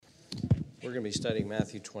We're going to be studying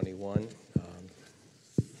Matthew 21.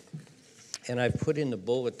 And I've put in the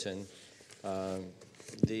bulletin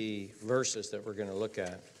the verses that we're going to look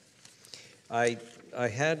at. I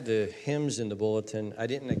had the hymns in the bulletin. I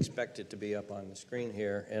didn't expect it to be up on the screen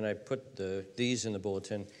here, and I put these in the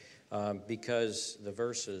bulletin because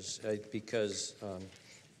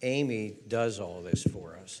Amy does all this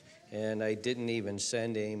for us. And I didn't even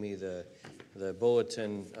send Amy the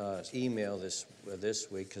bulletin email this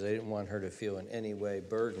week because I didn't want her to feel in any way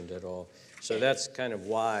burdened at all. So that's kind of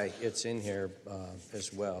why it's in here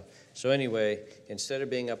as well. So anyway, instead of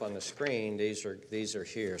being up on the screen, these are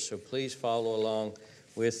here. So please follow along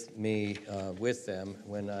with me with them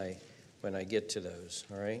when I get to those.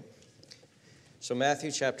 All right. So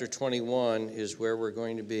Matthew chapter 21 is where we're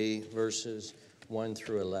going to be, verses 1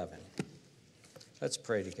 through 11. Let's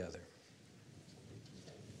pray together.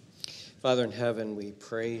 Father in heaven, we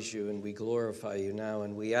praise you and we glorify you now,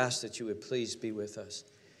 and we ask that you would please be with us.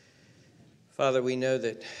 Father, we know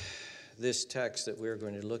that this text that we're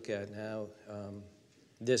going to look at now,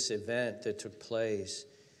 this event that took place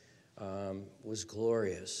was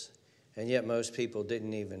glorious, and yet most people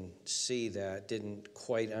didn't even see that, didn't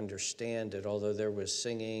quite understand it, although there was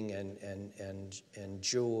singing and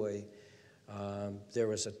joy. There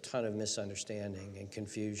was a ton of misunderstanding and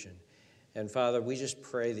confusion. And Father, we just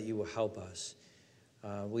pray that you will help us.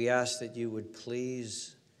 We ask that you would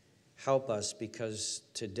please help us, because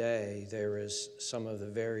today there is some of the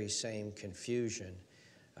very same confusion,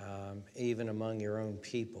 even among your own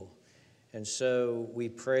people. And so we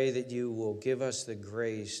pray that you will give us the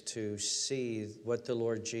grace to see what the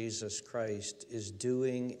Lord Jesus Christ is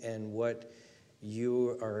doing and what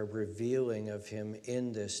you are revealing of him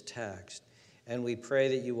in this text. And we pray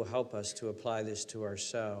that you will help us to apply this to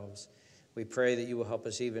ourselves. We pray that you will help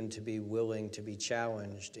us even to be willing to be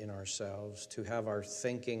challenged in ourselves, to have our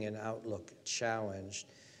thinking and outlook challenged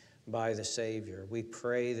by the Savior. We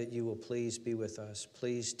pray that you will please be with us.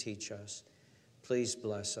 Please teach us. Please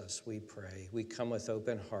bless us, we pray. We come with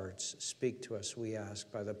open hearts. Speak to us, we ask,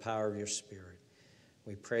 by the power of your Spirit.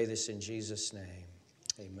 We pray this in Jesus' name.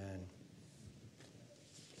 Amen.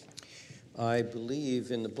 I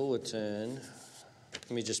believe in the bulletin...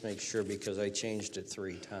 Let me just make sure, because I changed it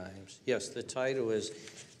 3 times. Yes, the title is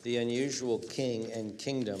The Unusual King and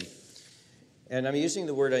Kingdom. And I'm using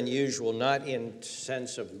the word unusual not in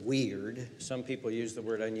sense of weird. Some people use the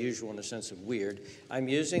word unusual in the sense of weird. I'm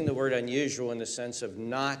using the word unusual in the sense of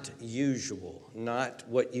not usual, not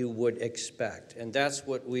what you would expect. And that's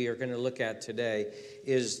what we are going to look at today,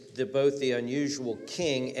 is both the unusual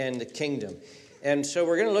king and the kingdom. And so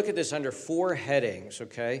we're going to look at this under 4 headings,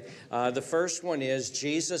 okay? The first one is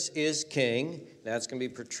Jesus is king. That's going to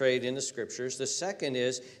be portrayed in the scriptures. The second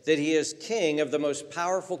is that he is king of the most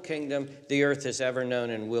powerful kingdom the earth has ever known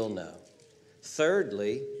and will know.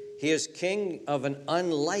 Thirdly, he is king of an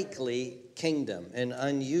unlikely kingdom, an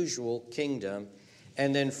unusual kingdom.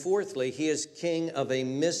 And then fourthly, he is king of a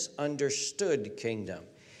misunderstood kingdom.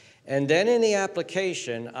 And then in the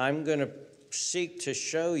application, I'm going to seek to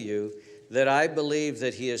show you that I believe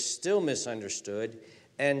that he is still misunderstood,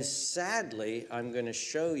 and sadly, I'm going to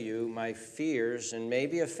show you my fears, and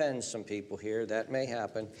maybe offend some people here, that may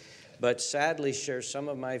happen, but sadly share some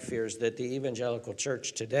of my fears that the evangelical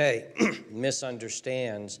church today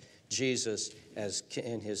misunderstands Jesus as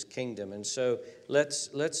in his kingdom. And so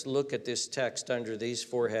let's look at this text under these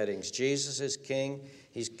 4 headings. Jesus is king.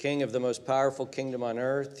 He's king of the most powerful kingdom on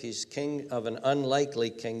earth. He's king of an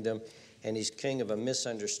unlikely kingdom, and he's king of a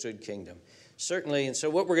misunderstood kingdom. Certainly, and so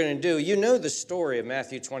what we're going to do, you know the story of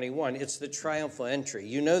Matthew 21. It's the triumphal entry.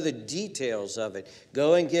 You know the details of it.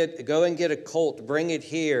 Go and get a colt, bring it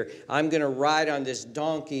here. I'm going to ride on this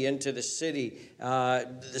donkey into the city.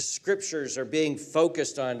 The scriptures are being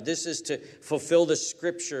focused on. This is to fulfill the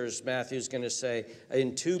scriptures, Matthew's going to say,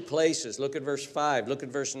 in 2 places. Look at verse 5. Look at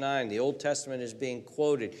verse 9. The Old Testament is being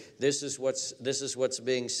quoted. This is what's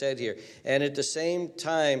being said here. And at the same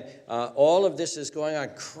time, all of this is going on.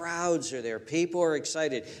 Crowds are there. People are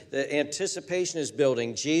excited. The anticipation is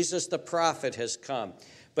building. Jesus the prophet has come.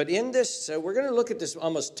 But in this, we're going to look at this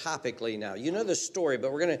almost topically now. You know the story,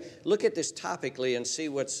 but we're going to look at this topically and see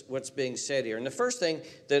what's being said here. And the first thing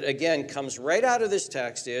that, again, comes right out of this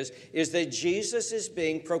text is that Jesus is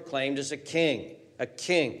being proclaimed as a king, a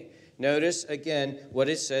king. Notice, again, what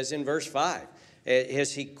it says in verse 5.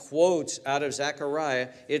 As he quotes out of Zechariah,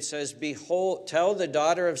 it says, "Behold, tell the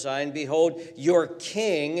daughter of Zion, behold, your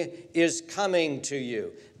king is coming to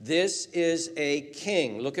you." This is a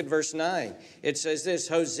king. Look at verse 9. It says this,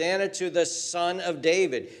 "Hosanna to the Son of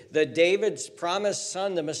David." The David's promised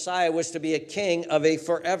son, the Messiah, was to be a king of a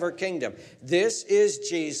forever kingdom. This is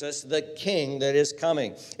Jesus, the king that is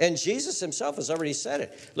coming. And Jesus himself has already said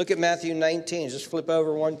it. Look at Matthew 19. Just flip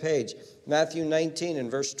over one page. Matthew 19 and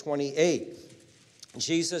verse 28.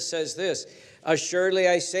 Jesus says this, "Assuredly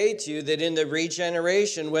I say to you that in the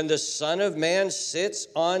regeneration, when the Son of Man sits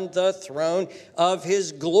on the throne of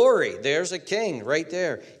his glory," there's a king right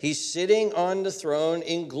there. He's sitting on the throne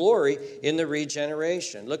in glory in the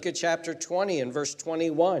regeneration. Look at chapter 20 and verse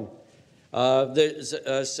 21.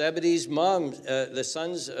 Zebedee's mom, the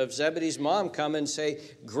sons of Zebedee's mom come and say,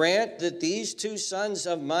 "Grant that these two sons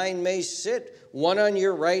of mine may sit, one on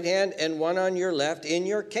your right hand and one on your left, in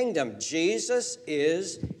your kingdom." Jesus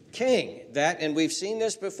is king. And we've seen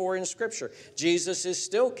this before in Scripture. Jesus is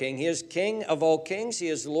still king. He is King of all kings. He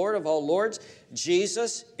is Lord of all lords.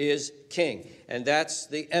 Jesus is king. And that's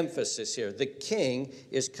the emphasis here. The king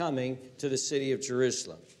is coming to the city of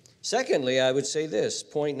Jerusalem. Secondly, I would say this,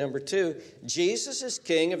 point number 2, Jesus is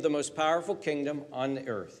king of the most powerful kingdom on the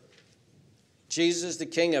earth. Jesus is the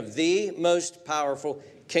king of the most powerful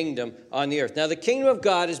kingdom on the earth. Now, the kingdom of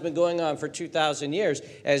God has been going on for 2,000 years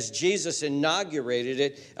as Jesus inaugurated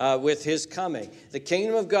it with his coming. The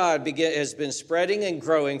kingdom of God has been spreading and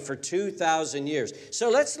growing for 2,000 years.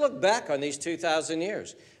 So let's look back on these 2,000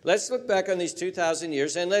 years. Let's look back on these 2,000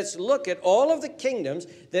 years and let's look at all of the kingdoms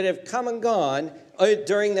that have come and gone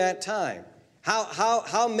during that time.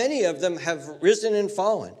 How many of them have risen and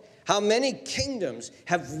fallen? How many kingdoms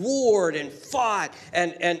have warred and fought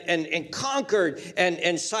and conquered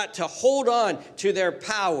and sought to hold on to their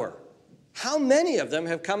power? How many of them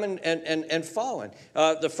have come and fallen?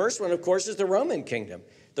 The first one, of course, is the Roman kingdom.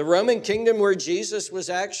 The Roman kingdom where Jesus was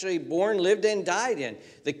actually born, lived, and died in.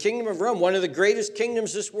 The kingdom of Rome, one of the greatest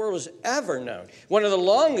kingdoms this world has ever known. One of the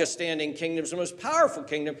longest standing kingdoms, the most powerful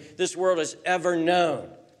kingdom this world has ever known.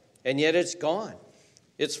 And yet it's gone.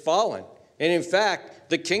 It's fallen. And in fact,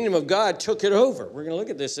 the kingdom of God took it over. We're going to look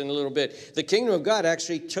at this in a little bit. The kingdom of God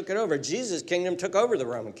actually took it over. Jesus' kingdom took over the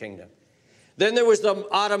Roman kingdom. Then there was the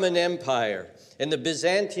Ottoman Empire and the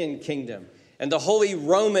Byzantine kingdom and the Holy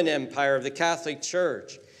Roman Empire of the Catholic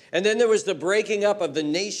Church. And then there was the breaking up of the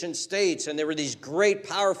nation states, and there were these great,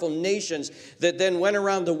 powerful nations that then went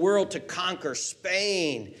around the world to conquer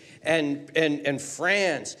Spain and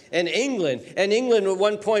France and England. And England at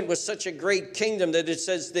one point was such a great kingdom that it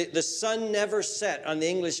says the sun never set on the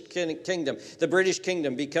English kingdom, the British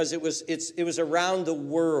kingdom, because it was around the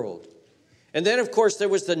world. And then, of course, there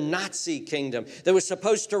was the Nazi kingdom that was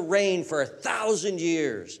supposed to reign for 1,000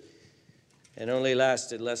 years and only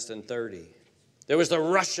lasted less than 30. There was the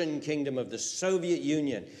Russian kingdom of the Soviet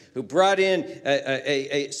Union, who brought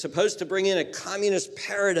in supposed to bring in a communist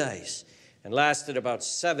paradise, and lasted about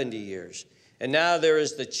 70 years. And now there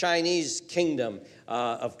is the Chinese kingdom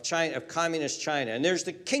of communist China, and there's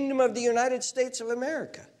the kingdom of the United States of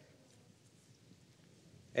America.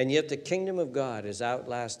 And yet the kingdom of God has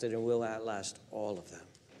outlasted and will outlast all of them.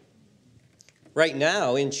 Right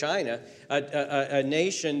now in China, a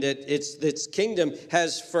nation that its kingdom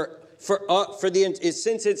has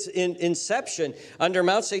since its inception under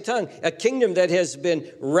Mao Zedong, a kingdom that has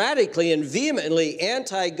been radically and vehemently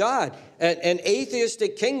anti-God, an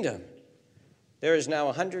atheistic kingdom. There is now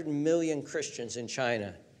 100 million Christians in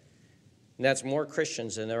China, and that's more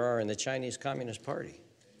Christians than there are in the Chinese Communist Party.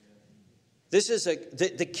 This is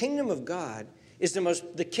the kingdom of God is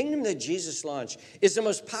the kingdom that Jesus launched is the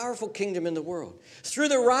most powerful kingdom in the world. Through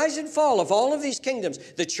the rise and fall of all of these kingdoms,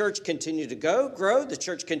 the church continued to grow, the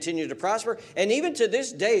church continued to prosper, and even to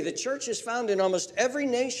this day, the church is found in almost every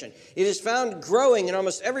nation. It is found growing in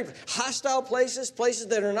almost every hostile places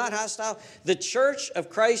that are not hostile. The church of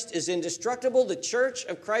Christ is indestructible. The church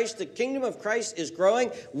of Christ, the kingdom of Christ is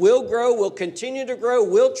growing, will continue to grow,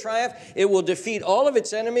 will triumph. It will defeat all of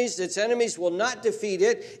its enemies. Its enemies will not defeat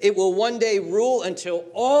it. It will one day rule until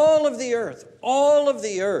all of the earth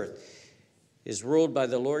is ruled by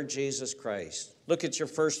the Lord Jesus Christ. Look at your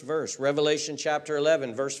first verse, Revelation chapter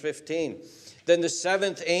 11, verse 15. Then the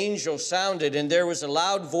seventh angel sounded, and there was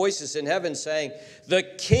loud voices in heaven saying, "The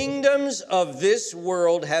kingdoms of this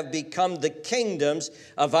world have become the kingdoms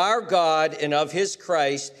of our God and of his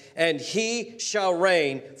Christ, and he shall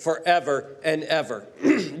reign forever and ever."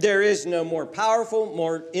 There is no more powerful,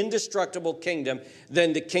 more indestructible kingdom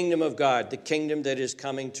than the kingdom of God, the kingdom that is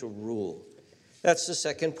coming to rule. That's the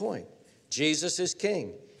second point. Jesus is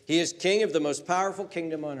king. He is king of the most powerful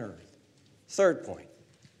kingdom on earth. Third point,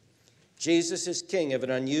 Jesus is king of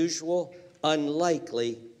an unusual,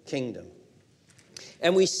 unlikely kingdom.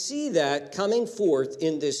 And we see that coming forth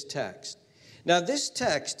in this text. Now, this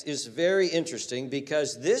text is very interesting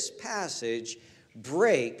because this passage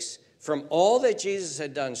breaks from all that Jesus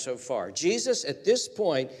had done so far. Jesus, at this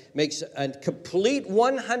point, makes a complete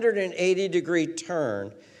 180-degree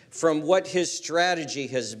turn from what his strategy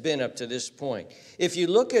has been up to this point. If you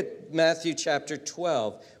look at Matthew chapter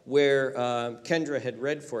 12, where Kendra had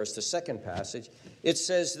read for us the second passage, it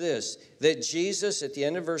says this, that Jesus, at the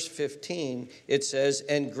end of verse 15, it says,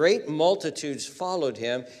 and great multitudes followed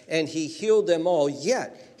him, and he healed them all,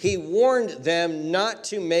 yet he warned them not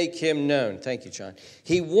to make him known. Thank you, John.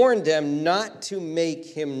 He warned them not to make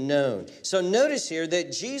him known. So notice here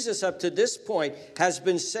that Jesus, up to this point, has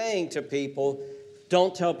been saying to people,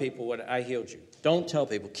 don't tell people what I healed you. Don't tell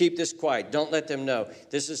people. Keep this quiet. Don't let them know.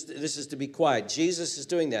 This is to be quiet. Jesus is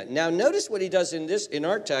doing that. Now notice what he does in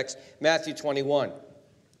our text, Matthew 21.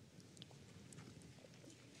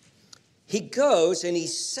 He goes and he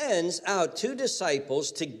sends out 2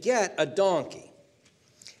 disciples to get a donkey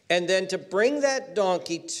and then to bring that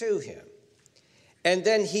donkey to him. And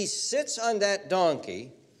then he sits on that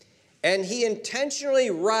donkey and he intentionally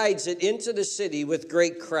rides it into the city with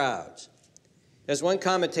great crowds. As one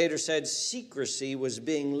commentator said, secrecy was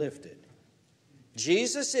being lifted.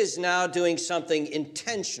 Jesus is now doing something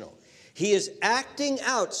intentional. He is acting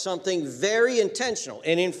out something very intentional.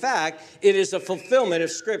 And in fact, it is a fulfillment of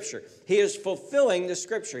Scripture. He is fulfilling the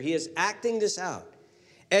Scripture. He is acting this out.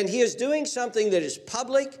 And he is doing something that is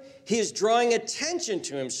public. He is drawing attention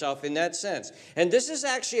to himself in that sense. And this is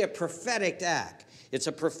actually a prophetic act. It's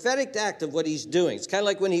a prophetic act of what he's doing. It's kind of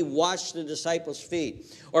like when he washed the disciples'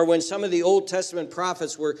 feet, or when some of the Old Testament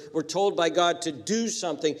prophets were told by God to do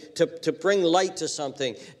something, to bring light to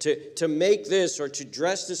something, to make this, or to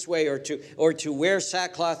dress this way, or to wear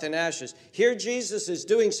sackcloth and ashes. Here Jesus is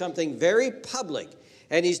doing something very public,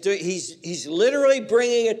 and he's literally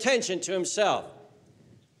bringing attention to himself.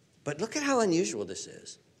 But look at how unusual this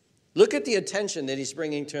is. Look at the attention that he's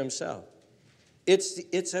bringing to himself.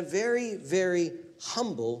 It's a very, very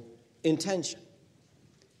humble intention.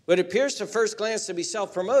 What appears to first glance to be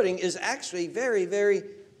self-promoting is actually very, very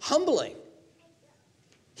humbling.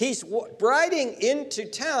 He's riding into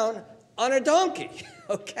town on a donkey,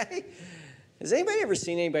 okay? Has anybody ever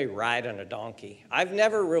seen anybody ride on a donkey? I've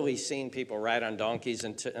never really seen people ride on donkeys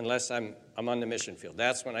unless I'm on the mission field.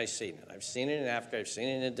 That's when I've seen it. I've seen it in Africa. I've seen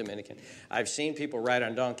it in the Dominican. I've seen people ride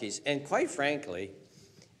on donkeys. And quite frankly,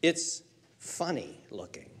 it's funny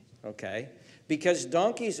looking, okay? Because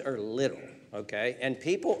donkeys are little, okay? And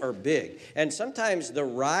people are big. And sometimes the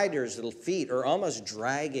rider's little feet are almost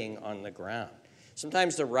dragging on the ground.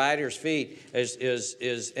 Sometimes the rider's feet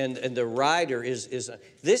and the rider is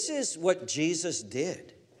this is what Jesus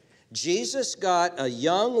did. Jesus got a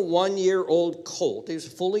young 1-year-old colt. He was a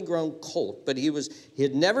fully grown colt, but he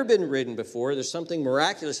had never been ridden before. There's something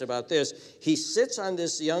miraculous about this. He sits on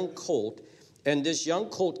this young colt, and this young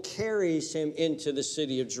colt carries him into the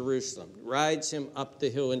city of Jerusalem, rides him up the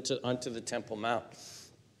hill onto the Temple Mount.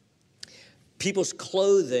 People's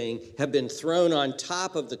clothing have been thrown on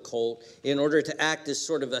top of the colt in order to act as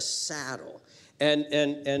sort of a saddle. And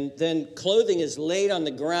then clothing is laid on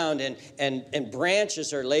the ground and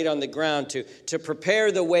branches are laid on the ground to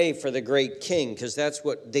prepare the way for the great king, because that's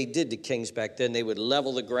what they did to kings back then. They would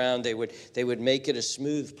level the ground. They would make it a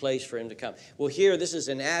smooth place for him to come. Well, here, this is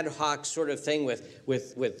an ad hoc sort of thing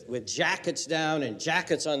with jackets down and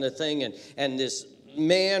jackets on the thing, and this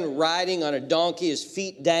man riding on a donkey, his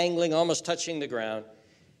feet dangling, almost touching the ground.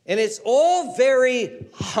 And it's all very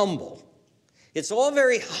humble. It's all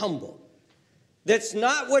very humble. That's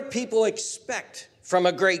not what people expect from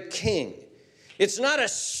a great king. It's not a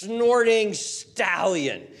snorting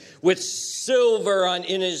stallion with silver on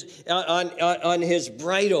his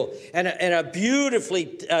bridle and a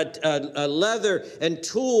beautifully leather and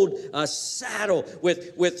tooled saddle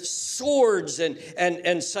with swords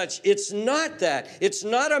and such. It's not that. It's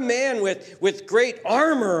not a man with great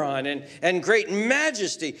armor on and great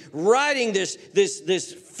majesty riding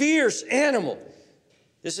this fierce animal.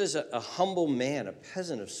 This is a humble man, a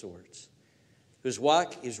peasant of sorts, who's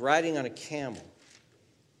riding on a camel.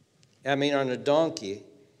 On a donkey,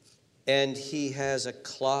 and he has a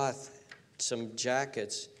cloth, some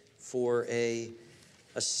jackets for a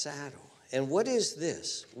saddle. And what is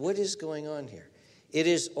this? What is going on here? It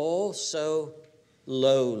is all so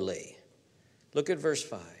lowly. Look at verse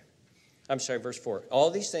 4. All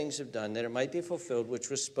these things have done that it might be fulfilled, which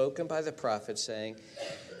was spoken by the prophet, saying,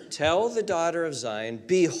 tell the daughter of Zion,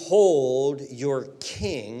 behold, your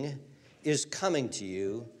king is coming to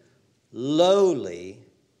you, lowly,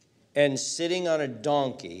 and sitting on a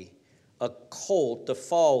donkey, a colt, the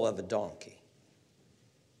foal of a donkey.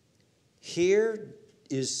 Here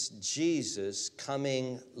is Jesus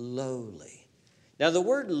coming lowly. Now, the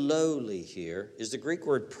word lowly here is the Greek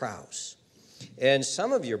word praus. And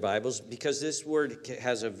some of your Bibles, because this word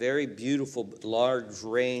has a very beautiful, large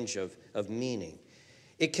range of meaning,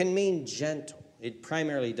 it can mean gentle. It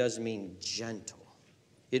primarily does mean gentle.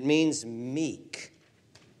 It means meek.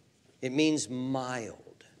 It means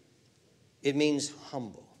mild. It means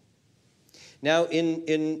humble. Now,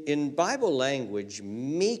 in Bible language,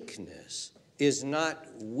 meekness is not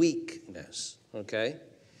weakness, okay?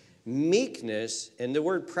 Meekness, and the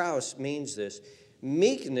word praus means this,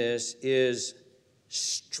 meekness is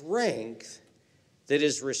strength that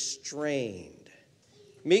is restrained.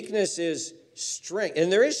 Meekness is strength,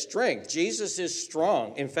 and there is strength. Jesus is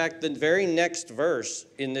strong. In fact, the very next verse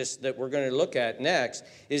in this that we're going to look at next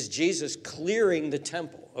is Jesus clearing the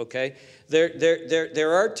temple, okay?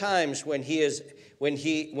 There are times when he is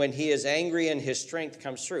angry and his strength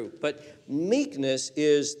comes through. But meekness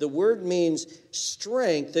is, the word means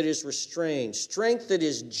strength that is restrained, strength that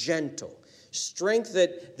is gentle, strength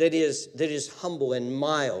that is humble and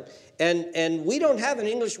mild. And we don't have an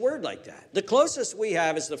English word like that. The closest we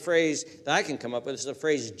have is the phrase that I can come up with is the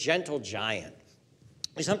phrase gentle giant.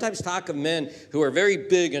 We sometimes talk of men who are very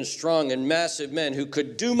big and strong and massive men who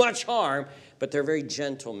could do much harm, but they're very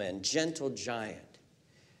gentle men, gentle giant.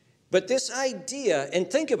 But this idea, and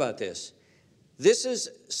think about this, this is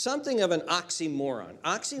something of an oxymoron.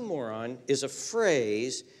 Oxymoron is a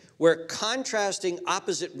phrase where contrasting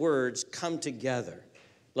opposite words come together.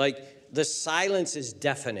 Like the silence is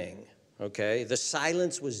deafening, okay? The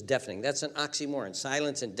silence was deafening. That's an oxymoron.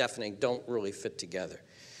 Silence and deafening don't really fit together.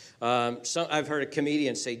 I've heard a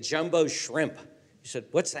comedian say jumbo shrimp. He said,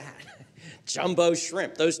 what's that? Jumbo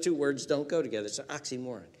shrimp. Those two words don't go together. It's an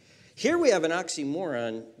oxymoron. Here we have an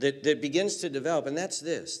oxymoron that begins to develop, and that's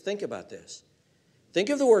this. Think about this. Think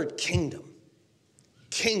of the word kingdom.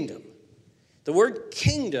 Kingdom. The word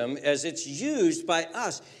kingdom, as it's used by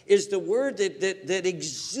us, is the word that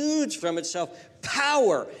exudes from itself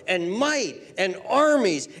power and might and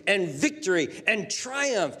armies and victory and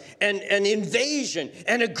triumph and invasion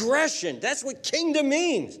and aggression. That's what kingdom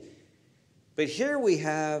means. But here we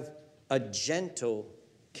have a gentle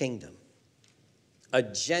kingdom. A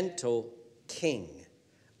gentle king,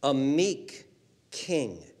 a meek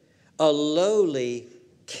king, a lowly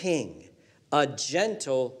king, a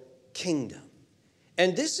gentle kingdom.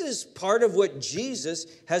 And this is part of what Jesus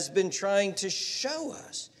has been trying to show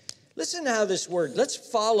us. Listen to how this word, let's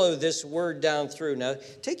follow this word down through. Now,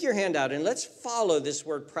 take your hand out and let's follow this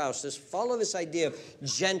word praus. Let's follow this idea of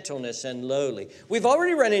gentleness and lowly. We've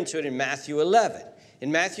already run into it in Matthew 11.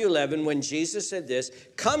 In Matthew 11, when Jesus said this,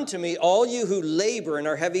 "Come to me, all you who labor and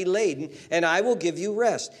are heavy laden, and I will give you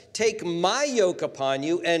rest. Take my yoke upon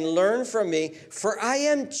you and learn from me, for I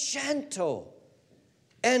am gentle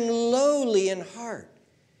and lowly in heart,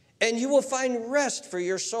 and you will find rest for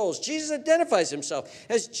your souls." Jesus identifies himself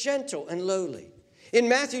as gentle and lowly. In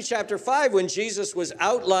Matthew chapter 5, when Jesus was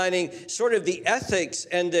outlining sort of the ethics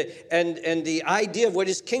and the idea of what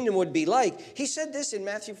his kingdom would be like, he said this in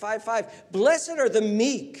Matthew 5:5, "Blessed are the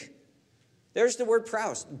meek." There's the word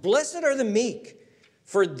praus. "Blessed are the meek,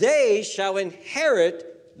 for they shall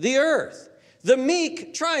inherit the earth." The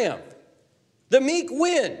meek triumph. The meek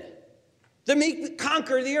win. The meek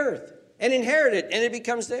conquer the earth and inherit it, and it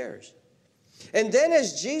becomes theirs. And then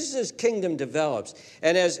as Jesus' kingdom develops,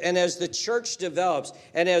 and as the church develops,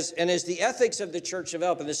 and as the ethics of the church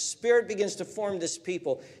develop, and the Spirit begins to form this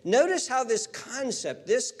people, notice how this concept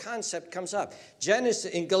comes up.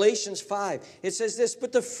 In Galatians 5, it says this,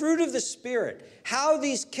 "But the fruit of the Spirit," how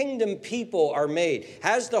these kingdom people are made,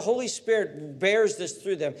 as the Holy Spirit bears this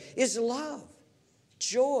through them, is love,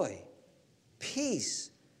 joy,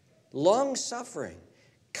 peace, long-suffering,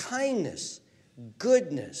 kindness,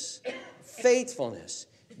 goodness, faithfulness,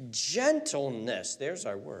 gentleness, there's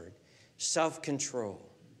our word, self-control.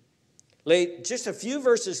 Just a few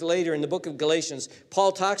verses later in the book of Galatians,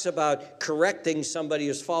 Paul talks about correcting somebody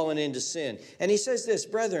who's fallen into sin. And he says this,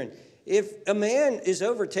 "Brethren, if a man is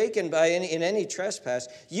overtaken in any trespass,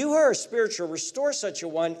 you who are spiritual, restore such a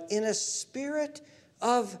one in a spirit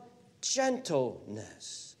of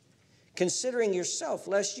gentleness, considering yourself,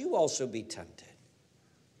 lest you also be tempted."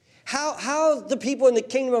 How the people in the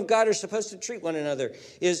kingdom of God are supposed to treat one another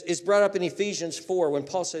is brought up in Ephesians 4 when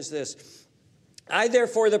Paul says this, "I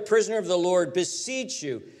therefore, the prisoner of the Lord, beseech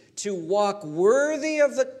you to walk worthy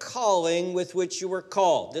of the calling with which you were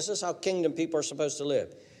called." This is how kingdom people are supposed to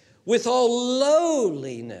live. "With all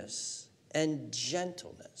lowliness and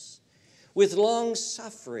gentleness." with long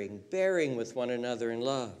suffering, bearing with one another in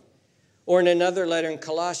love. Or in another letter in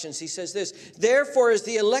Colossians, he says this, therefore is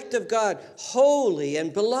the elect of God holy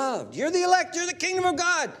and beloved. You're the elect, you're the kingdom of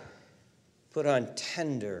God. Put on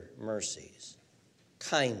tender mercies,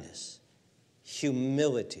 kindness,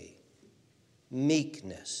 humility,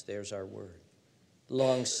 meekness, there's our word,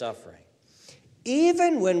 long suffering.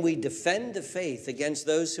 Even when we defend the faith against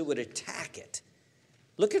those who would attack it.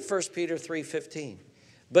 Look at 1 Peter 3:15.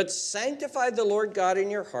 But sanctify the Lord God in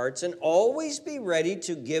your hearts and always be ready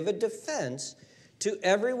to give a defense to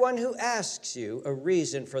everyone who asks you a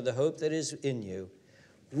reason for the hope that is in you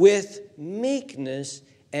with meekness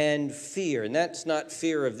and fear. And that's not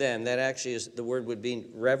fear of them. That actually is, the word would be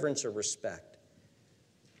reverence or respect.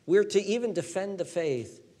 We're to even defend the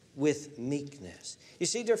faith with meekness. You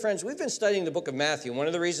see, dear friends, we've been studying the book of Matthew. One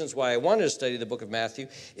of the reasons why I wanted to study the book of Matthew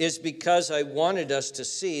is because I wanted us to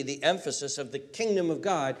see the emphasis of the kingdom of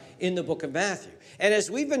God in the book of Matthew. And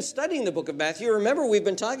as we've been studying the book of Matthew, remember we've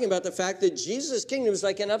been talking about the fact that Jesus' kingdom is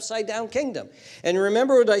like an upside-down kingdom. And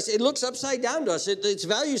remember what I said, it looks upside down to us. Its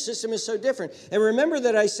value system is so different. And remember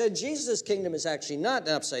that I said Jesus' kingdom is actually not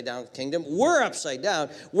an upside-down kingdom. We're upside down.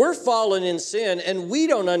 We're fallen in sin, and we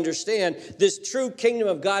don't understand this true kingdom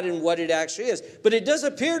of God and what it actually is. But it does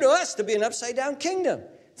appear to us to be an upside-down kingdom.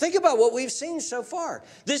 Think about what we've seen so far.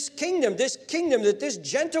 This kingdom that this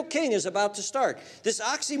gentle king is about to start. This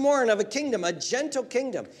oxymoron of a kingdom, a gentle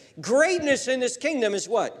kingdom. Greatness in this kingdom is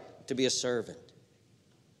what? To be a servant.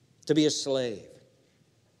 To be a slave.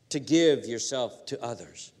 To give yourself to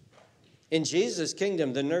others. In Jesus'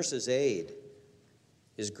 kingdom, the nurse's aide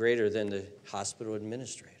is greater than the hospital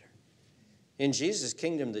administrator. In Jesus'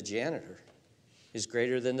 kingdom, the janitor is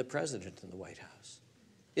greater than the president in the White House.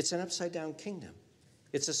 It's an upside-down kingdom.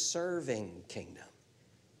 It's a serving kingdom.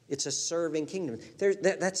 It's a serving kingdom.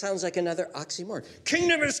 That sounds like another oxymoron.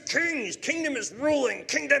 Kingdom is kings. Kingdom is ruling.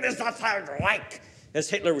 Kingdom is the third Reich, as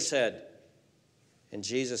Hitler said. And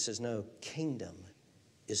Jesus says, no, kingdom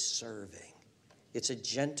is serving. It's a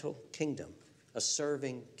gentle kingdom, a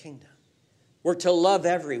serving kingdom. We're to love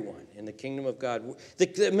everyone in the kingdom of God.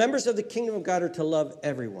 The members of the kingdom of God are to love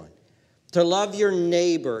everyone. To love your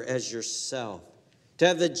neighbor as yourself. To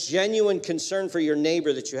have the genuine concern for your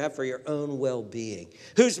neighbor that you have for your own well-being.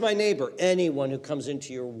 Who's my neighbor? Anyone who comes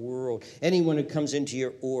into your world. Anyone who comes into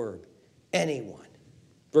your orb. Anyone.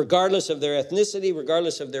 Regardless of their ethnicity,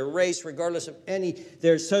 regardless of their race, regardless of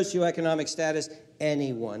their socioeconomic status,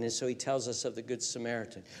 anyone. And so he tells us of the Good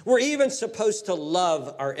Samaritan. We're even supposed to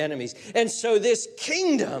love our enemies. And so this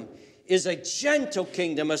kingdom is a gentle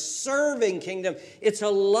kingdom, a serving kingdom. It's a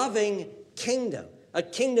loving kingdom, a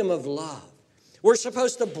kingdom of love. We're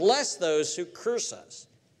supposed to bless those who curse us.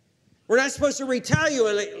 We're not supposed to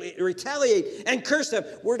retaliate and curse them.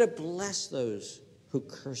 We're to bless those who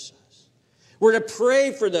curse us. We're to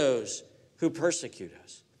pray for those who persecute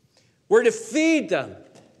us. We're to feed them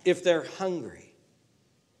if they're hungry.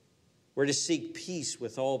 We're to seek peace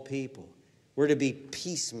with all people. We're to be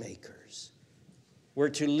peacemakers. We're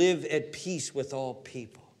to live at peace with all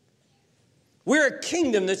people. We're a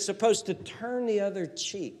kingdom that's supposed to turn the other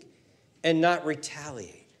cheek and not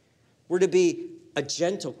retaliate. We're to be a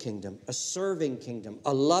gentle kingdom, a serving kingdom,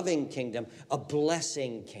 a loving kingdom, a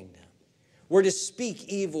blessing kingdom. We're to speak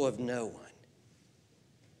evil of no one.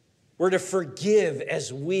 We're to forgive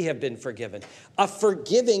as we have been forgiven. A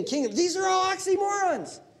forgiving kingdom. These are all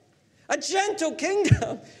oxymorons. A gentle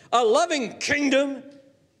kingdom, a loving kingdom,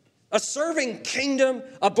 a serving kingdom,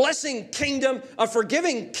 a blessing kingdom, a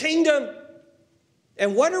forgiving kingdom.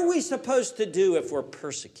 And what are we supposed to do if we're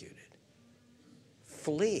persecuted?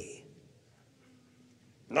 Flee.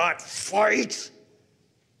 Not fight.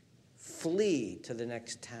 Flee to the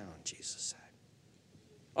next town, Jesus said.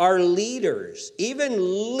 Our leaders,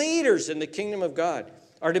 even leaders in the kingdom of God,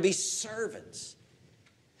 are to be servants.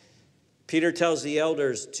 Peter tells the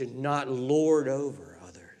elders to not lord over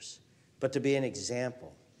others, but to be an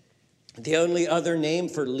example. The only other name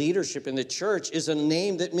for leadership in the church is a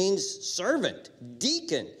name that means servant,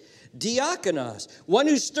 deacon. Diakonos, one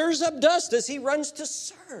who stirs up dust as he runs to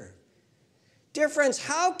serve. Dear friends,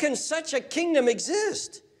 how can such a kingdom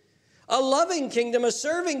exist? A loving kingdom, a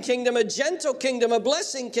serving kingdom, a gentle kingdom, a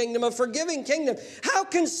blessing kingdom, a forgiving kingdom. How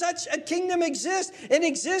can such a kingdom exist and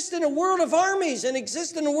exist in a world of armies and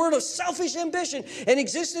exist in a world of selfish ambition and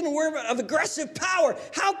exist in a world of aggressive power?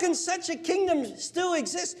 How can such a kingdom still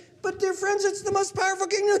exist? But dear friends, it's the most powerful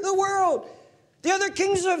kingdom in the world. The other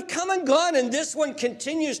kingdoms have come and gone, and this one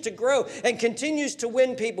continues to grow and continues to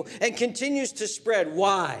win people and continues to spread.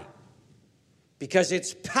 Why? Because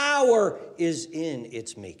its power is in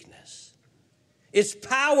its meekness. Its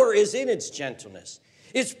power is in its gentleness.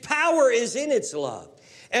 Its power is in its love.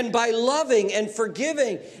 And by loving and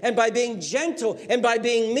forgiving and by being gentle and by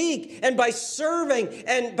being meek and by serving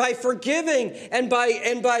and by forgiving and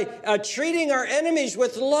by treating our enemies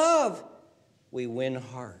with love, we win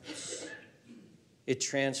hearts. It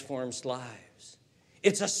transforms lives.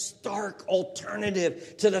 It's a stark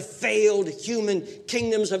alternative to the failed human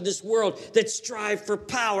kingdoms of this world that strive for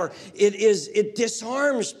power. It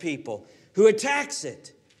disarms people who attacks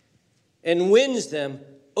it and wins them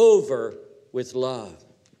over with love.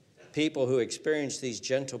 People who experience these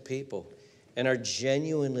gentle people and are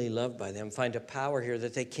genuinely loved by them find a power here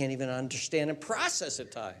that they can't even understand and process at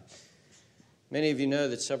times. Many of you know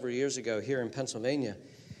that several years ago here in Pennsylvania,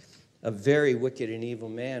 a very wicked and evil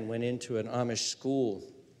man went into an Amish school,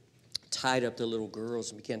 tied up the little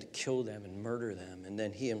girls and began to kill them and murder them, and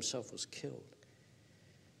then he himself was killed.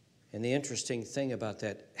 And the interesting thing about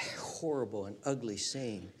that horrible and ugly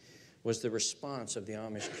scene was the response of the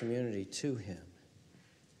Amish community to him.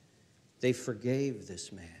 They forgave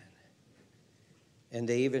this man. And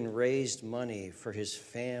they even raised money for his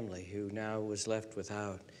family, who now was left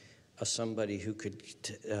without somebody who could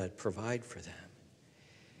provide for them.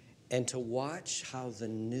 And to watch how the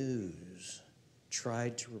news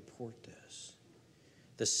tried to report this,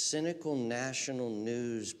 the cynical national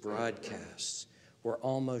news broadcasts were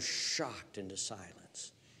almost shocked into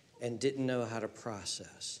silence and didn't know how to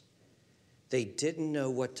process. They didn't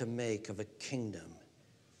know what to make of a kingdom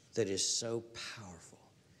that is so powerful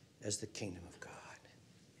as the kingdom of God.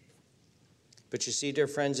 But you see, dear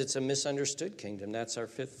friends, it's a misunderstood kingdom. That's our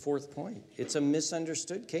fourth point. It's a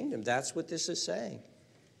misunderstood kingdom. That's what this is saying.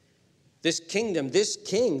 This kingdom, this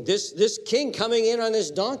king coming in on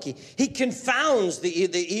this donkey, he confounds the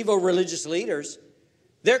evil religious leaders.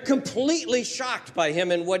 They're completely shocked by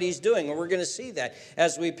him and what he's doing. And we're going to see that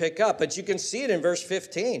as we pick up. But you can see it in verse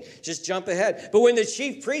 15. Just jump ahead. But when the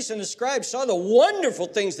chief priests and the scribes saw the wonderful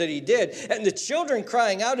things that he did, and the children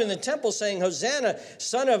crying out in the temple saying, Hosanna,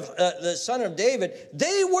 the son of David,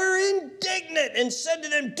 they were indignant and said to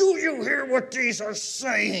them, do you hear what these are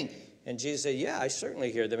saying? And Jesus said, yeah, I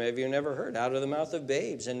certainly hear them. Have you never heard? Out of the mouth of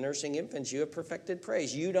babes and nursing infants, you have perfected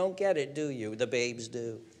praise. You don't get it, do you? The babes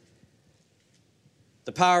do.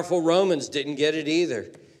 The powerful Romans didn't get it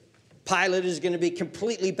either. Pilate is going to be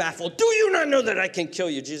completely baffled. Do you not know that I can kill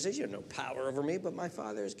you? Jesus says, you have no power over me, but my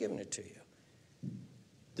Father has given it to you.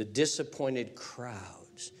 The disappointed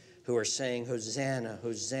crowds who are saying, Hosanna,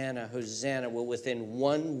 Hosanna, Hosanna, will within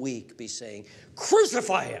 1 week be saying,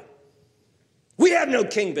 crucify him. We have no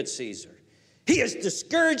king but Caesar. He has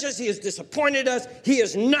discouraged us. He has disappointed us. He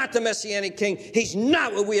is not the Messianic king. He's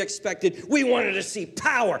not what we expected. We wanted to see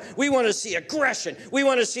power. We want to see aggression. We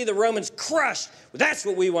want to see the Romans crushed. That's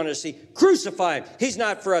what we want to see. Crucify him. He's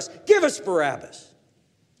not for us. Give us Barabbas.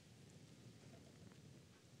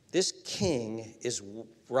 This king is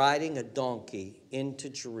riding a donkey into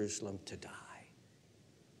Jerusalem to die,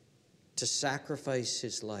 to sacrifice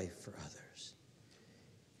his life for others.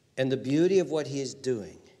 And the beauty of what he is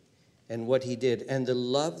doing and what he did, and the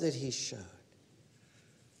love that he showed,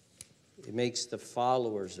 it makes the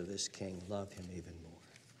followers of this king love him even more.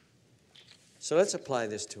 So let's apply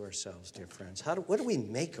this to ourselves, dear friends. What do we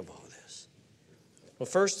make of all this? Well,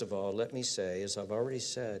 first of all, let me say, as I've already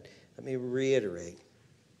said, let me reiterate,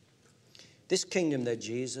 this kingdom that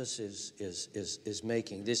Jesus is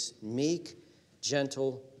making, this meek,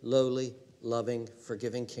 gentle, lowly, loving,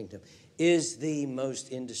 forgiving kingdom, is the most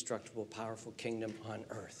indestructible, powerful kingdom on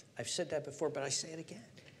earth. I've said that before, but I say it again.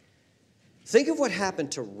 Think of what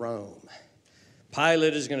happened to Rome.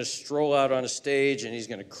 Pilate is going to stroll out on a stage and he's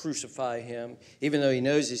going to crucify him, even though he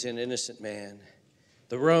knows he's an innocent man.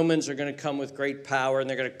 The Romans are going to come with great power and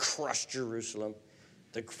they're going to crush Jerusalem.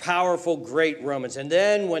 The powerful, great Romans. And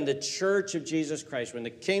then when the church of Jesus Christ, when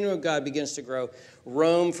the kingdom of God begins to grow,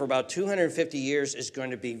 Rome for about 250 years is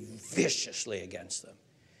going to be viciously against them.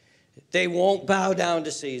 They won't bow down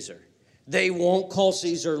to Caesar. They won't call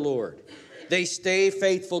Caesar Lord. They stay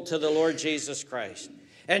faithful to the Lord Jesus Christ.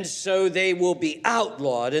 And so they will be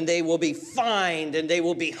outlawed, and they will be fined, and they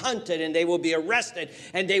will be hunted, and they will be arrested,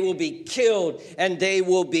 and they will be killed, and they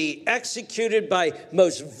will be executed by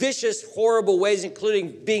most vicious, horrible ways,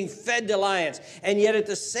 including being fed to lions. And yet at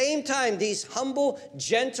the same time, these humble,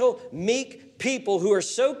 gentle, meek, people who are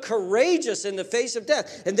so courageous in the face of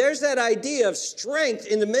death. And there's that idea of strength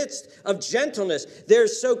in the midst of gentleness. They're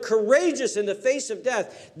so courageous in the face of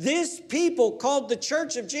death. This people called the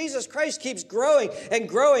Church of Jesus Christ keeps growing and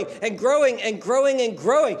growing and growing and growing and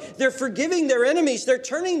growing. They're forgiving their enemies. They're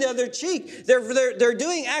turning the other cheek. They're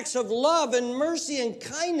doing acts of love and mercy and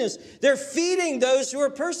kindness. They're feeding those who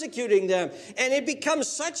are persecuting them. And it becomes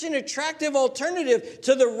such an attractive alternative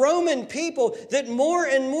to the Roman people that more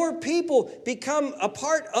and more people become a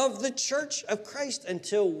part of the Church of Christ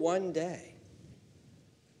until one day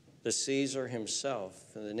the Caesar himself,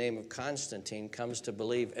 in the name of Constantine, comes to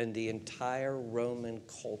believe, and the entire Roman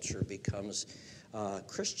culture becomes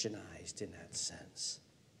Christianized in that sense.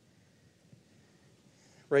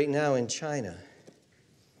 Right now in China,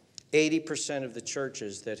 80% of the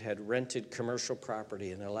churches that had rented commercial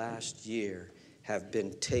property in the last year have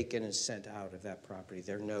been taken and sent out of that property.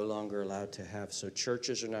 They're no longer allowed to have. So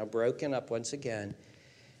churches are now broken up once again,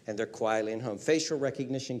 and they're quietly in home. Facial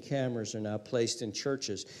recognition cameras are now placed in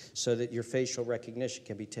churches so that your facial recognition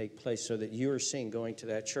can take place, so that you are seen going to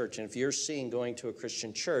that church. And if you're seen going to a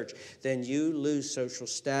Christian church, then you lose social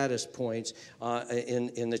status points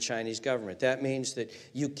in the Chinese government. That means that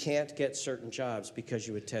you can't get certain jobs because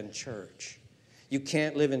you attend church. You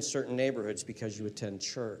can't live in certain neighborhoods because you attend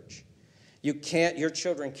church. Your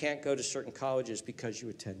children can't go to certain colleges because you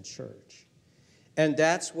attend church. And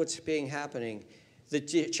that's what's happening.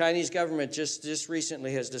 The Chinese government just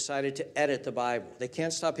recently has decided to edit the Bible. They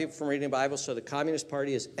can't stop people from reading the Bible, so the Communist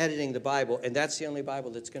Party is editing the Bible, and that's the only Bible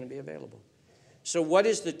that's going to be available. So what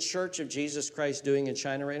is the Church of Jesus Christ doing in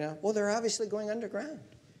China right now? Well, they're obviously going underground.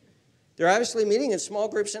 They're obviously meeting in small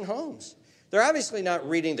groups in homes. They're obviously not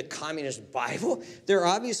reading the Communist Bible. They're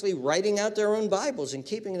obviously writing out their own Bibles and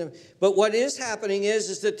keeping them. But what is happening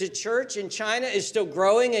is that the church in China is still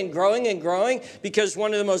growing and growing and growing, because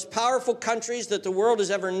one of the most powerful countries that the world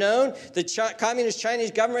has ever known, the Communist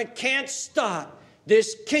Chinese government, can't stop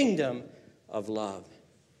this kingdom of love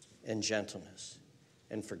and gentleness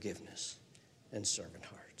and forgiveness and servant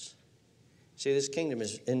hearts. See, this kingdom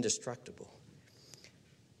is indestructible.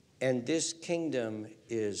 And this kingdom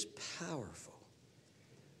is powerful.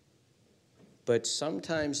 But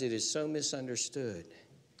sometimes it is so misunderstood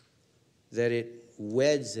that it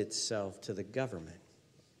weds itself to the government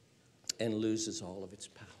and loses all of its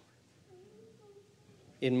power.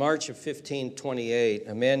 In March of 1528,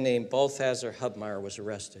 a man named Balthasar Hubmaier was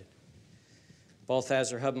arrested.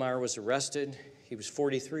 Balthasar Hubmaier was arrested. He was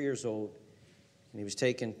 43 years old, and he was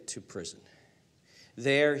taken to prison.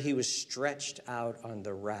 There, he was stretched out on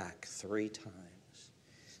the rack 3 times.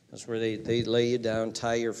 That's where they lay you down,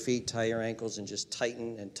 tie your feet, tie your ankles, and just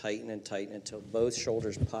tighten and tighten and tighten until both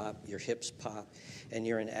shoulders pop, your hips pop, and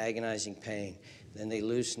you're in agonizing pain. Then they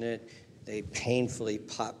loosen it, they painfully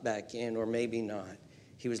pop back in, or maybe not.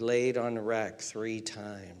 He was laid on the rack 3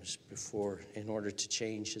 times in order to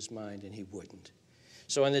change his mind, and he wouldn't.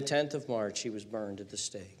 So on the 10th of March, he was burned at the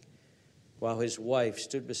stake, while his wife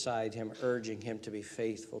stood beside him, urging him to be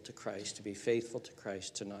faithful to Christ,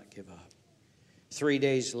 to not give up. 3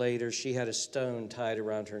 days later, she had a stone tied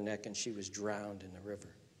around her neck, and she was drowned in the river.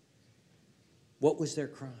 What was their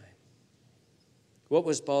crime? What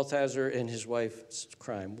was Balthasar and his wife's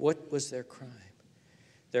crime? What was their crime?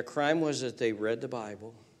 Their crime was that they read the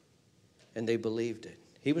Bible, and they believed it.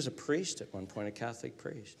 He was a priest at one point, a Catholic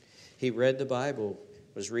priest. He read the Bible,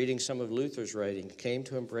 was reading some of Luther's writing, came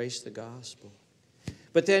to embrace the gospel.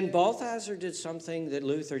 But then Balthasar did something that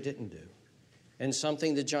Luther didn't do, and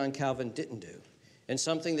something that John Calvin didn't do, and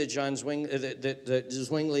something that that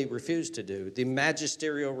Zwingli refused to do, the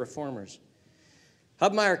magisterial reformers.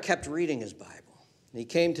 Hubmaier kept reading his Bible, and he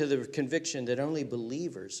came to the conviction that only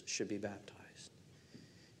believers should be baptized.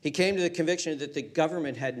 He came to the conviction that the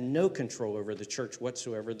government had no control over the church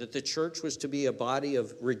whatsoever, that the church was to be a body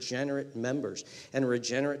of regenerate members and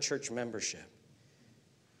regenerate church membership.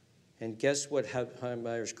 And guess what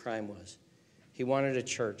Hubmaier's crime was? He wanted a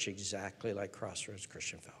church exactly like Crossroads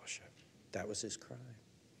Christian Fellowship. That was his crime.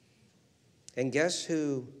 And guess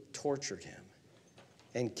who tortured him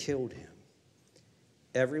and killed him?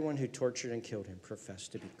 Everyone who tortured and killed him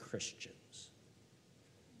professed to be Christians.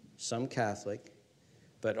 Some Catholic,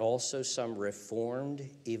 but also some Reformed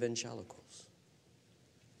evangelicals.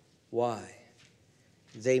 Why?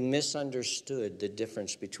 They misunderstood the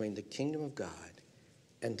difference between the kingdom of God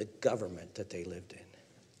and the government that they lived in.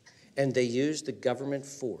 And they used the government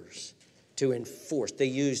force to enforce. They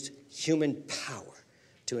used human power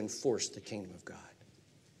to enforce the kingdom of God.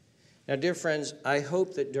 Now, dear friends, I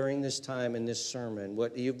hope that during this time in this sermon,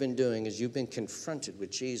 what you've been doing is you've been confronted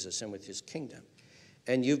with Jesus and with his kingdom.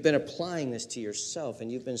 And you've been applying this to yourself,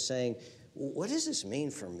 and you've been saying, what does this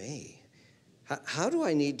mean for me? How do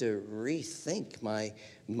I need to rethink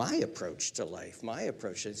my approach to life, my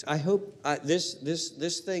approach? I hope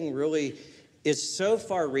this thing really is so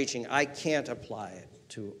far-reaching, I can't apply it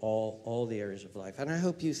to all the areas of life. And I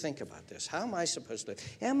hope you think about this. How am I supposed to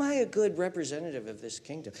live? Am I a good representative of this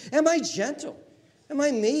kingdom? Am I gentle? Am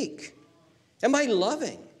I meek? Am I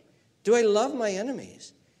loving? Do I love my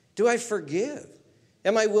enemies? Do I forgive?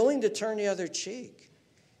 Am I willing to turn the other cheek?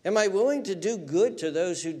 Am I willing to do good to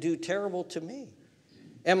those who do terrible to me?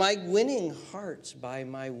 Am I winning hearts by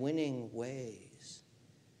my winning ways?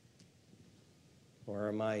 Or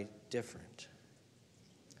am I different?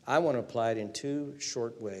 I want to apply it in two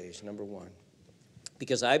short ways. Number one,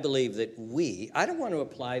 because I believe that I don't want to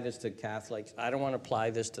apply this to Catholics. I don't want to apply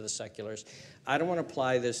this to the seculars. I don't want to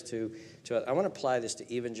apply this I want to apply this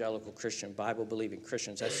to evangelical Christian, Bible-believing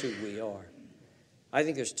Christians. That's who we are. I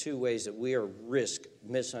think there's two ways that we risk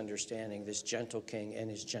misunderstanding this gentle king and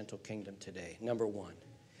his gentle kingdom today. Number one,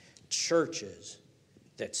 churches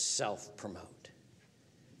that self-promote.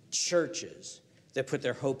 Churches that put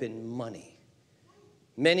their hope in money.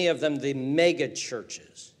 Many of them, the mega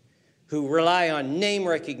churches, who rely on name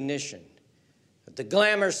recognition, the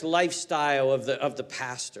glamorous lifestyle of the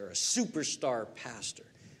pastor, a superstar pastor,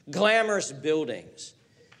 glamorous buildings,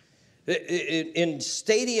 in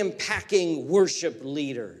stadium-packing worship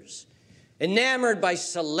leaders, enamored by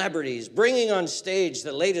celebrities, bringing on stage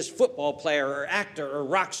the latest football player or actor or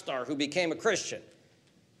rock star who became a Christian,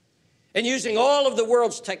 and using all of the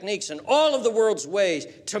world's techniques and all of the world's ways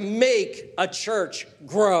to make a church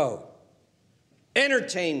grow.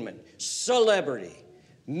 Entertainment, celebrity,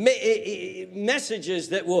 messages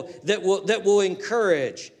that will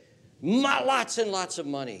encourage, lots and lots of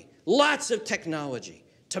money, lots of technology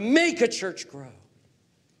to make a church grow.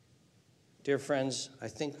 Dear friends, I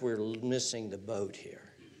think we're missing the boat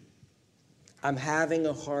here. I'm having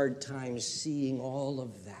a hard time seeing all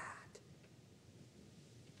of that.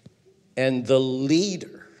 And the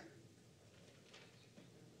leader,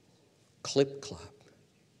 clip-clop,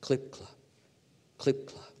 clip-clop,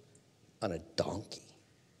 clip-clop, on a donkey,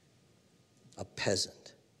 a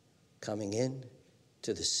peasant coming in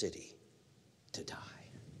to the city to die.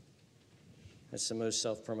 That's the most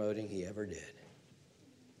self-promoting he ever did.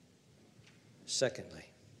 Secondly,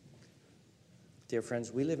 dear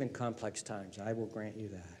friends, we live in complex times. I will grant you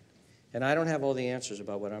that. And I don't have all the answers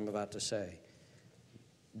about what I'm about to say.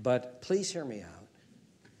 But please hear me out.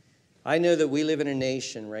 I know that we live in a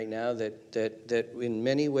nation right now that in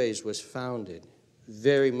many ways was founded,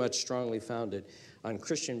 very much strongly founded, on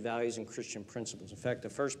Christian values and Christian principles. In fact, the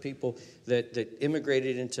first people that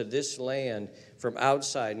immigrated into this land from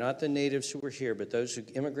outside, not the natives who were here, but those who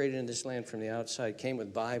immigrated into this land from the outside, came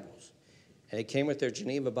with Bibles. And they came with their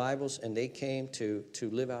Geneva Bibles, and they came to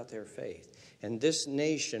live out their faith. And this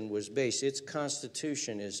nation was based, its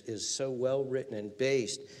constitution is so well written and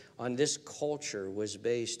based on this culture, was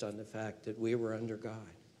based on the fact that we were under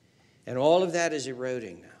God. And all of that is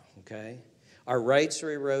eroding now, okay? Our rights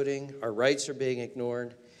are eroding, our rights are being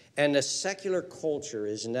ignored, and the secular culture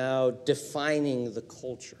is now defining the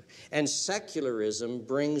culture. And secularism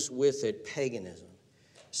brings with it paganism.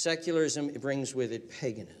 Secularism brings with it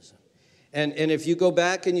paganism. And if you go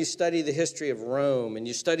back and you study the history of Rome, and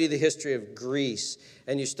you study the history of Greece,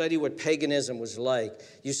 and you study what paganism was like,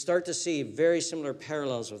 you start to see very similar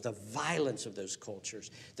parallels with the violence of those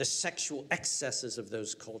cultures, the sexual excesses of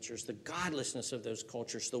those cultures, the godlessness of those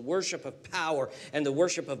cultures, the worship of power and the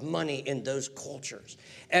worship of money in those cultures.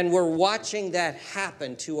 And we're watching that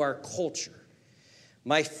happen to our culture.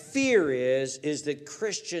 My fear is that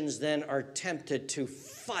Christians then are tempted to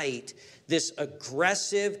fight this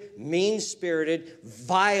aggressive, mean-spirited,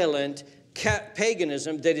 violent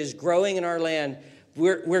paganism that is growing in our land.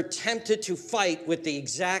 We're tempted to fight with the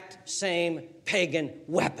exact same pagan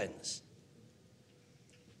weapons.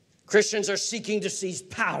 Christians are seeking to seize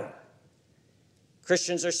power.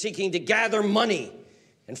 Christians are seeking to gather money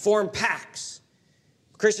and form pacts.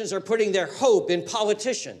 Christians are putting their hope in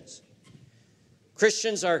politicians.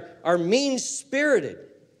 Christians are mean-spirited.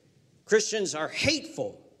 Christians are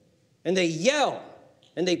hateful. And they yell,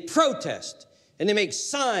 and they protest, and they make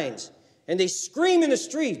signs, and they scream in the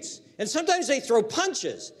streets, and sometimes they throw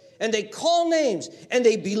punches, and they call names, and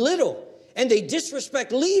they belittle, and they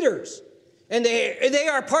disrespect leaders, and they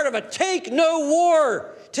are part of a take no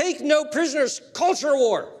war, take no prisoners culture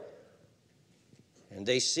war. And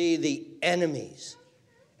they see the enemies,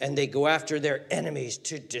 and they go after their enemies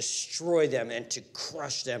to destroy them and to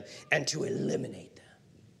crush them and to eliminate them.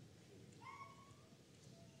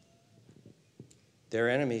 Their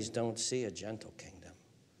enemies don't see a gentle kingdom.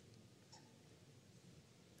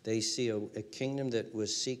 They see a kingdom that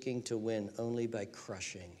was seeking to win only by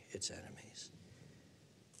crushing its enemies.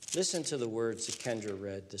 Listen to the words that Kendra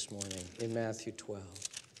read this morning in Matthew 12.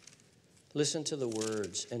 Listen to the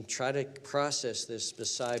words and try to process this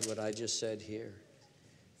beside what I just said here.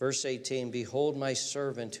 Verse 18, behold my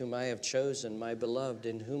servant whom I have chosen, my beloved,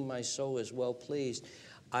 in whom my soul is well pleased.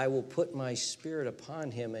 I will put my spirit upon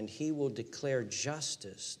him, and he will declare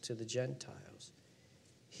justice to the Gentiles.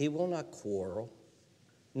 He will not quarrel,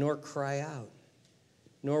 nor cry out,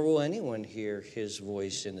 nor will anyone hear his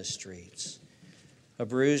voice in the streets. A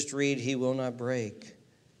bruised reed he will not break,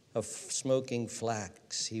 of smoking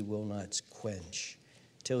flax he will not quench,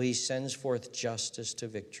 till he sends forth justice to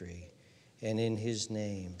victory, and in his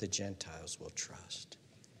name the Gentiles will trust.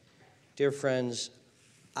 Dear friends,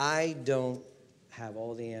 I don't have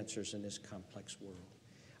all the answers in this complex world.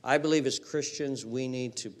 I believe as Christians we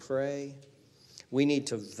need to pray. We need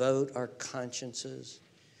to vote our consciences.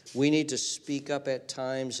 We need to speak up at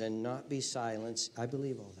times and not be silenced. I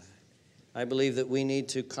believe all that. I believe that we need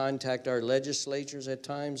to contact our legislatures at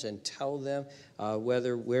times and tell them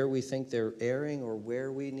where we think they're erring or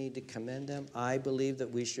where we need to commend them. I believe that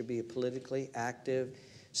we should be a politically active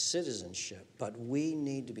citizenship, but we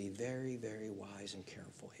need to be very, very wise and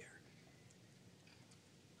careful here.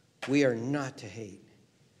 We are not to hate.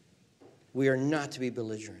 We are not to be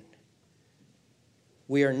belligerent.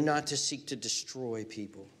 We are not to seek to destroy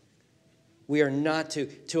people. We are not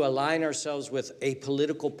to align ourselves with a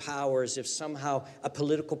political power as if somehow a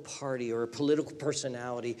political party or a political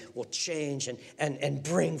personality will change and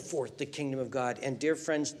bring forth the kingdom of God. And dear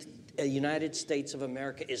friends, the United States of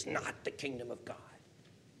America is not the kingdom of God.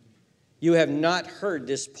 You have not heard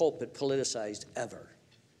this pulpit politicized ever.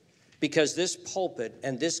 Because this pulpit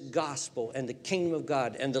and this gospel and the kingdom of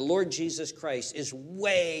God and the Lord Jesus Christ is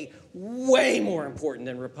way, way more important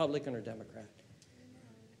than Republican or Democrat.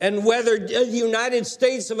 And whether the United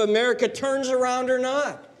States of America turns around or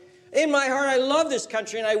not. In my heart, I love this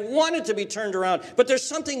country and I want it to be turned around. But there's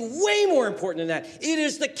something way more important than that. It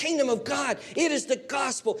is the kingdom of God. It is the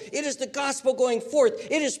gospel. It is the gospel going forth.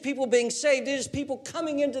 It is people being saved. It is people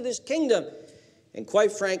coming into this kingdom. And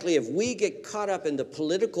quite frankly, if we get caught up in the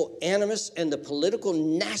political animus and the political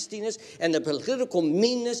nastiness and the political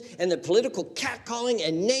meanness and the political catcalling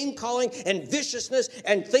and name-calling and viciousness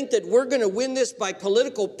and think that we're going to win this by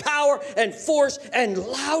political power and force and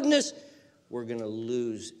loudness, we're going to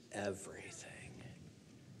lose everything.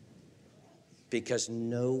 Because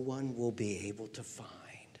no one will be able to find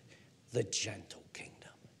the gentle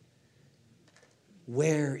kingdom.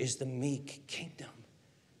 Where is the meek kingdom?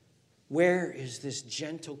 Where is this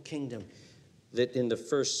gentle kingdom that in the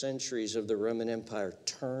first centuries of the Roman Empire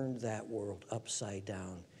turned that world upside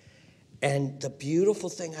down? And the beautiful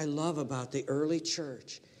thing I love about the early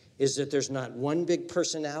church is that there's not one big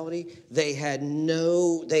personality. They had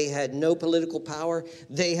no political power.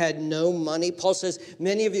 They had no money. Paul says,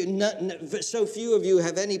 many of you, so few of you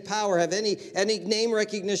have any power, have any name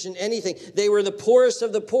recognition, anything. They were the poorest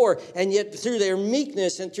of the poor. And yet through their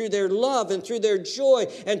meekness and through their love and through their joy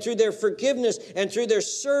and through their forgiveness and through their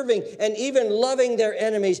serving and even loving their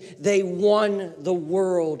enemies, they won the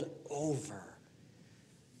world over.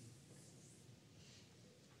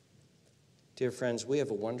 Dear friends, we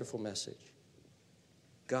have a wonderful message.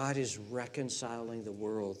 God is reconciling the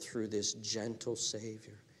world through this gentle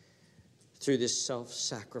Savior, through this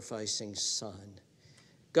self-sacrificing Son.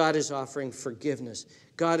 God is offering forgiveness.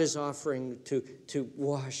 God is offering to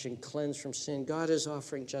wash and cleanse from sin. God is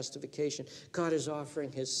offering justification. God is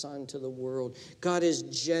offering his Son to the world. God is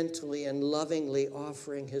gently and lovingly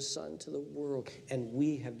offering his Son to the world. And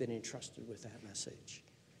we have been entrusted with that message.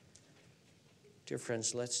 Dear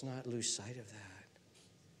friends, let's not lose sight of that.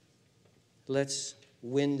 Let's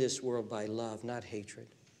win this world by love, not hatred.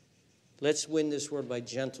 Let's win this world by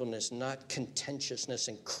gentleness, not contentiousness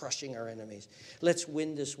and crushing our enemies. Let's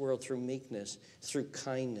win this world through meekness, through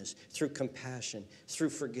kindness, through compassion, through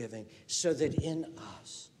forgiving, so that in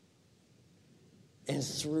us and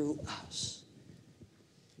through us,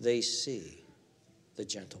 they see the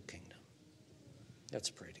gentle kingdom. Let's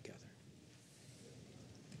pray together.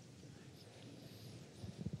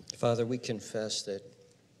 Father, we confess that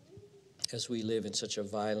as we live in such a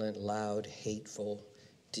violent, loud, hateful,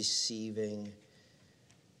 deceiving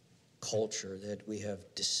culture that we have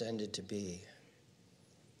descended to be,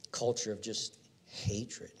 a culture of just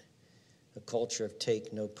hatred, a culture of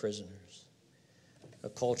take no prisoners, a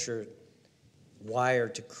culture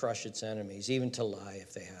wired to crush its enemies, even to lie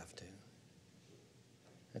if they have to,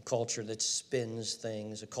 a culture that spins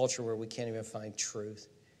things, a culture where we can't even find truth.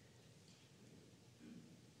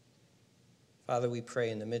 Father, we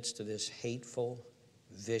pray in the midst of this hateful,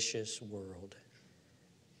 vicious world,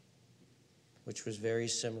 which was very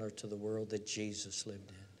similar to the world that Jesus lived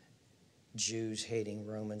in. Jews hating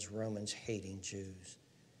Romans, Romans hating Jews.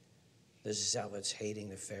 The zealots hating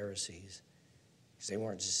the Pharisees because they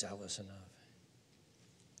weren't zealous enough.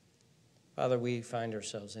 Father, we find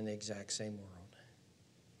ourselves in the exact same world.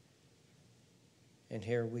 And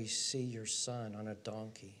here we see your Son on a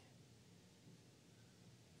donkey,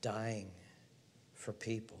 dying for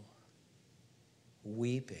people,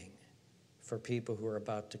 weeping for people who are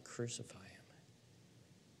about to crucify him.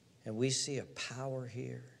 And we see a power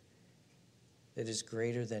here that is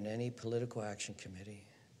greater than any political action committee.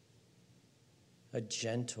 A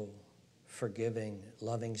gentle, forgiving,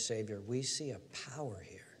 loving Savior. We see a power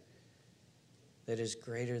here that is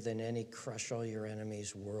greater than any crush all your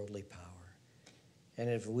enemies worldly power. And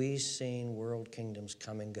if we've seen world kingdoms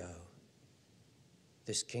come and go,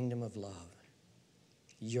 this kingdom of love,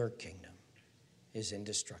 your kingdom, is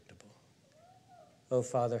indestructible. Oh,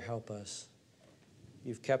 Father, help us.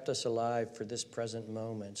 You've kept us alive for this present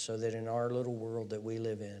moment so that in our little world that we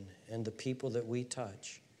live in and the people that we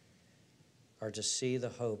touch are to see the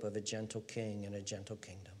hope of a gentle king and a gentle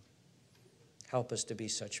kingdom. Help us to be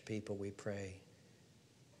such people, we pray.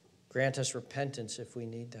 Grant us repentance if we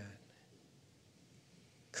need that.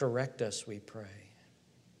 Correct us, we pray.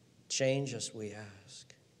 Change us, we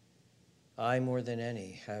ask. I, more than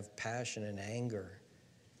any, have passion and anger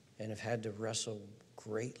and have had to wrestle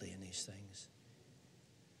greatly in these things.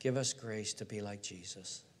 Give us grace to be like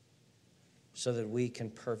Jesus so that we can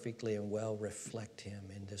perfectly and well reflect him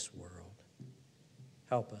in this world.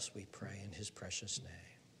 Help us, we pray, in his precious name.